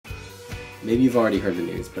Maybe you've already heard the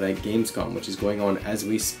news, but at Gamescom, which is going on as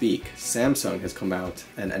we speak, Samsung has come out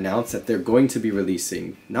and announced that they're going to be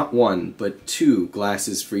releasing not one, but two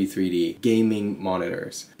glasses-free 3D gaming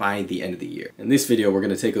monitors by the end of the year. In this video, we're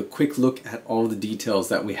going to take a quick look at all the details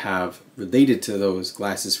that we have related to those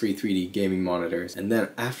glasses-free 3D gaming monitors, and then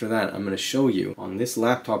after that, I'm going to show you on this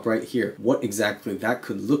laptop right here what exactly that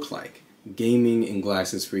could look like. Gaming in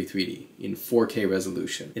glasses-free 3D in 4K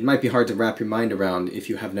resolution. It might be hard to wrap your mind around if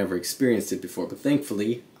you have never experienced it before, but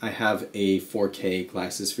thankfully I have a 4K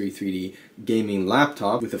glasses-free 3D gaming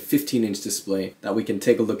laptop with a 15-inch display that we can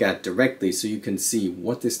take a look at directly so you can see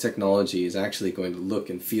what this technology is actually going to look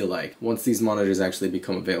and feel like once these monitors actually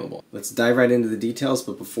become available. Let's dive right into the details,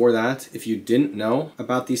 but before that, if you didn't know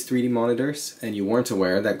about these 3D monitors and you weren't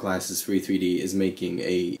aware that glasses-free 3D is making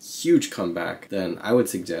a huge comeback, then I would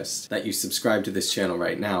suggest that you subscribe to this channel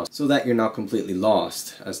right now so that you're not completely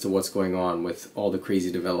lost as to what's going on with all the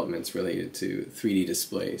crazy developments related to 3D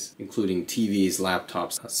displays, including TVs,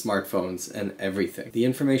 laptops, smartphones, and everything. The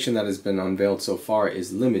information that has been unveiled so far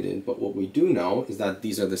is limited, but what we do know is that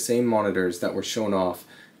these are the same monitors that were shown off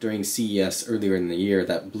during CES earlier in the year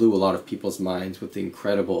that blew a lot of people's minds with the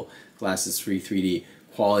incredible glasses-free 3D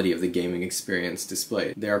quality of the gaming experience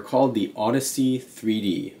displayed. They are called the Odyssey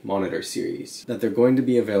 3D monitor series, that they're going to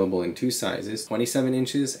be available in two sizes, 27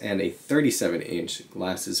 inches and a 37-inch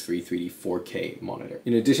glasses-free 3D 4K monitor.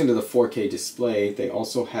 In addition to the 4K display, they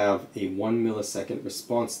also have a 1 millisecond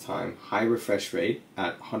response time, high refresh rate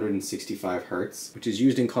at 165 Hz, which is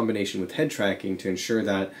used in combination with head tracking to ensure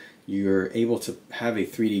that you're able to have a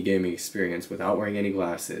 3D gaming experience without wearing any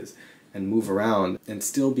glasses and move around and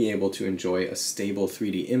still be able to enjoy a stable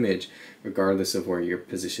 3D image regardless of where you're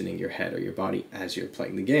positioning your head or your body as you're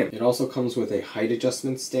playing the game. It also comes with a height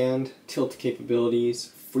adjustment stand, tilt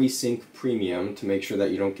capabilities, FreeSync Premium to make sure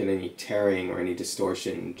that you don't get any tearing or any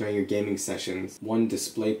distortion during your gaming sessions, one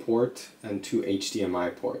display port, and two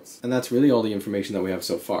HDMI ports. And that's really all the information that we have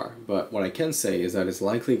so far. But what I can say is that it's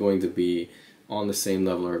likely going to be on the same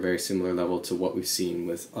level or a very similar level to what we've seen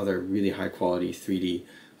with other really high quality 3D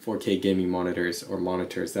 4K gaming monitors or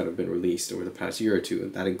monitors that have been released over the past year or two.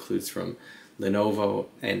 That includes from Lenovo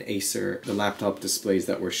and Acer, the laptop displays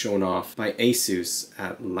that were shown off by Asus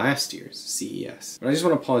at last year's CES. But I just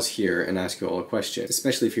want to pause here and ask you all a question,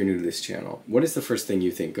 especially if you're new to this channel. What is the first thing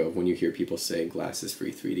you think of when you hear people say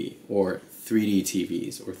glasses-free 3D or 3D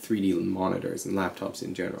TVs or 3D monitors and laptops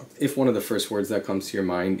in general? If one of the first words that comes to your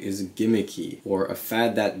mind is gimmicky or a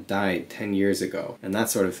fad that died 10 years ago and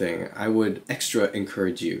that sort of thing, I would extra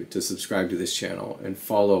encourage you to subscribe to this channel and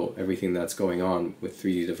follow everything that's going on with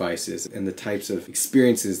 3D devices and the types of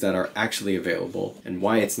experiences that are actually available and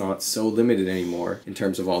why it's not so limited anymore in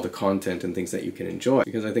terms of all the content and things that you can enjoy,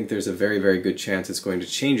 because I think there's a very, very good chance it's going to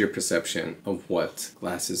change your perception of what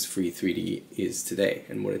glasses-free 3D is today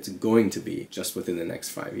and what it's going to be just within the next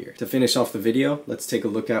 5 years. To finish off the video, let's take a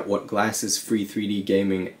look at what glasses-free 3D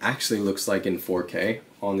gaming actually looks like in 4K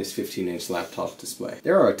on this 15-inch laptop display.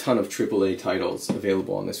 There are a ton of AAA titles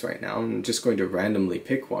available on this right now. I'm just going to randomly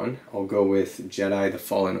pick one. I'll go with Jedi: The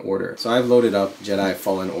Fallen Order. So I've loaded up Jedi: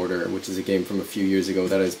 Fallen Order, which is a game from a few years ago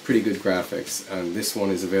that has pretty good graphics, and this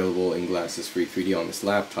one is available in glasses-free 3D on this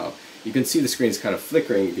laptop. You can see the screen is kind of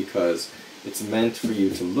flickering because it's meant for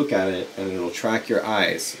you to look at it and it'll track your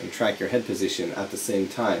eyes and track your head position at the same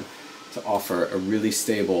time to offer a really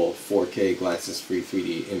stable 4K glasses-free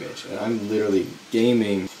 3D image. And I'm literally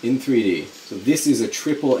gaming in 3D. So this is a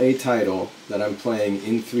AAA title that I'm playing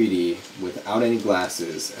in 3D without any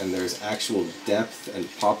glasses, and there's actual depth and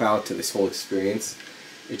pop out to this whole experience.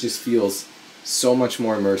 It just feels so much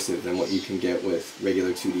more immersive than what you can get with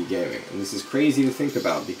regular 2D gaming. And this is crazy to think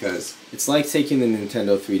about because it's like taking the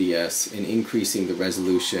Nintendo 3DS and increasing the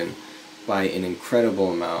resolution by an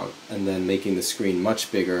incredible amount and then making the screen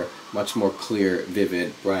much bigger, much more clear,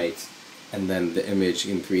 vivid, bright, and then the image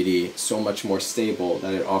in 3D so much more stable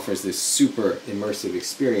that it offers this super immersive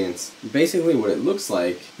experience. Basically what it looks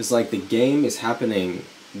like is like the game is happening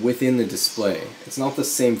within the display. It's not the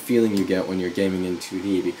same feeling you get when you're gaming in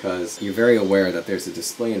 2D because you're very aware that there's a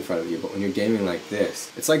display in front of you, but when you're gaming like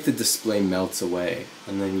this, it's like the display melts away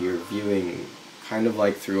and then you're viewing kind of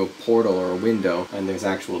like through a portal or a window, and there's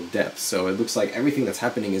actual depth. So it looks like everything that's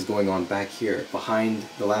happening is going on back here behind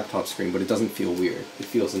the laptop screen, but it doesn't feel weird. It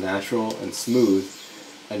feels natural and smooth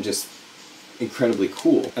and just incredibly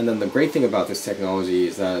cool. And then the great thing about this technology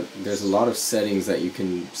is that there's a lot of settings that you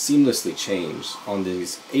can seamlessly change on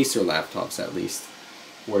these Acer laptops at least,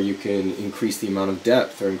 where you can increase the amount of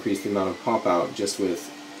depth or increase the amount of pop out just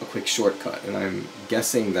with a quick shortcut. And I'm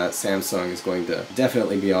guessing that Samsung is going to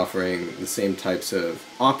definitely be offering the same types of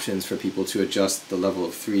options for people to adjust the level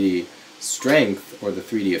of 3D strength or the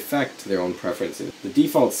 3D effect to their own preferences. The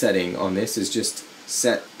default setting on this is just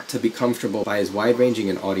set to be comfortable by as wide-ranging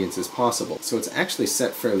an audience as possible. So it's actually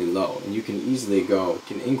set fairly low, and you can easily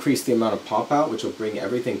can increase the amount of pop-out, which will bring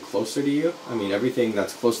everything closer to you. I mean, everything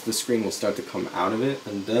that's close to the screen will start to come out of it,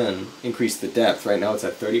 and then increase the depth. Right now it's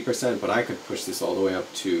at 30%, but I could push this all the way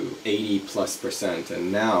up to 80+%,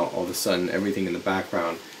 and now all of a sudden everything in the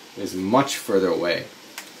background is much further away.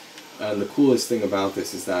 And the coolest thing about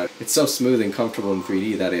this is that it's so smooth and comfortable in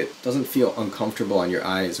 3D that it doesn't feel uncomfortable on your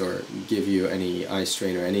eyes or give you any eye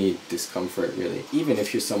strain or any discomfort, really. Even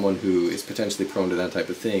if you're someone who is potentially prone to that type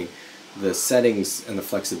of thing, the settings and the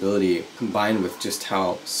flexibility combined with just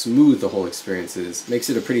how smooth the whole experience is makes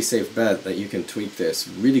it a pretty safe bet that you can tweak this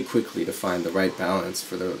really quickly to find the right balance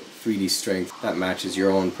for the 3D strength that matches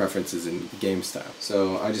your own preferences in game style.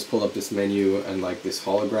 So I just pulled up this menu, and like this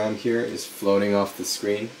hologram here is floating off the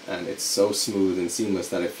screen, and it's so smooth and seamless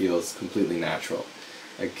that it feels completely natural.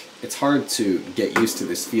 Like, it's hard to get used to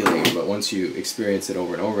this feeling, but once you experience it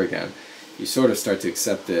over and over again, you sort of start to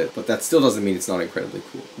accept it, but that still doesn't mean it's not incredibly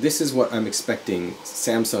cool. This is what I'm expecting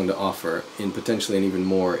Samsung to offer in potentially an even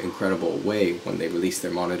more incredible way when they release their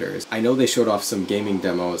monitors. I know they showed off some gaming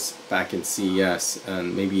demos back in CES,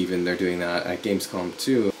 and maybe even they're doing that at Gamescom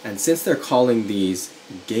too. And since they're calling these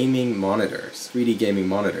gaming monitors, 3D gaming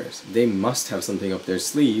monitors, they must have something up their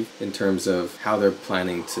sleeve in terms of how they're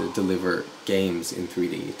planning to deliver games in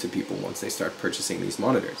 3D to people once they start purchasing these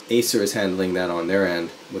monitors. Acer is handling that on their end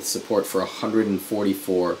with support for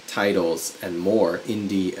 144 titles and more,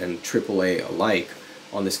 indie and AAA alike,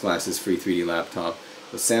 on this glasses-free 3D laptop.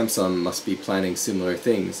 But Samsung must be planning similar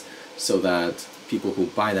things so that people who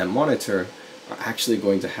buy that monitor are actually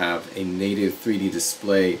going to have a native 3D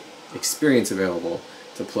display experience available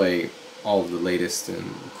to play all of the latest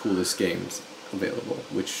and coolest games available,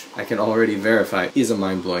 which I can already verify is a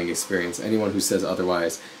mind-blowing experience. Anyone who says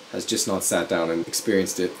otherwise has just not sat down and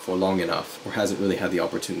experienced it for long enough, or hasn't really had the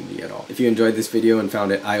opportunity at all. If you enjoyed this video and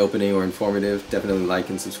found it eye-opening or informative, definitely like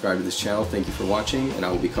and subscribe to this channel. Thank you for watching, and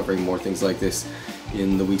I will be covering more things like this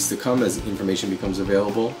in the weeks to come as information becomes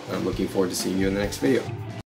available. I'm looking forward to seeing you in the next video.